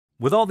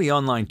With all the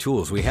online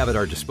tools we have at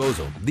our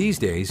disposal, these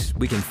days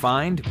we can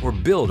find or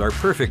build our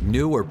perfect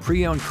new or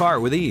pre-owned car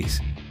with ease.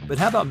 But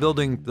how about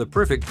building the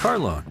perfect car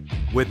loan?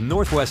 With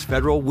Northwest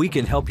Federal, we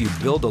can help you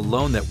build a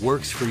loan that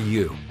works for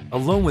you. A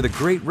loan with a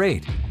great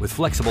rate, with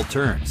flexible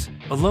terms.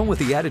 A loan with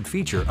the added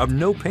feature of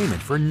no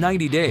payment for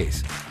 90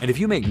 days. And if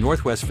you make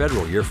Northwest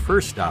Federal your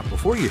first stop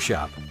before you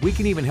shop, we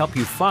can even help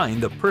you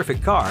find the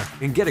perfect car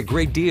and get a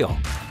great deal.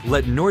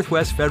 Let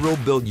Northwest Federal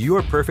build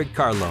your perfect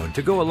car loan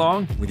to go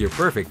along with your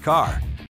perfect car.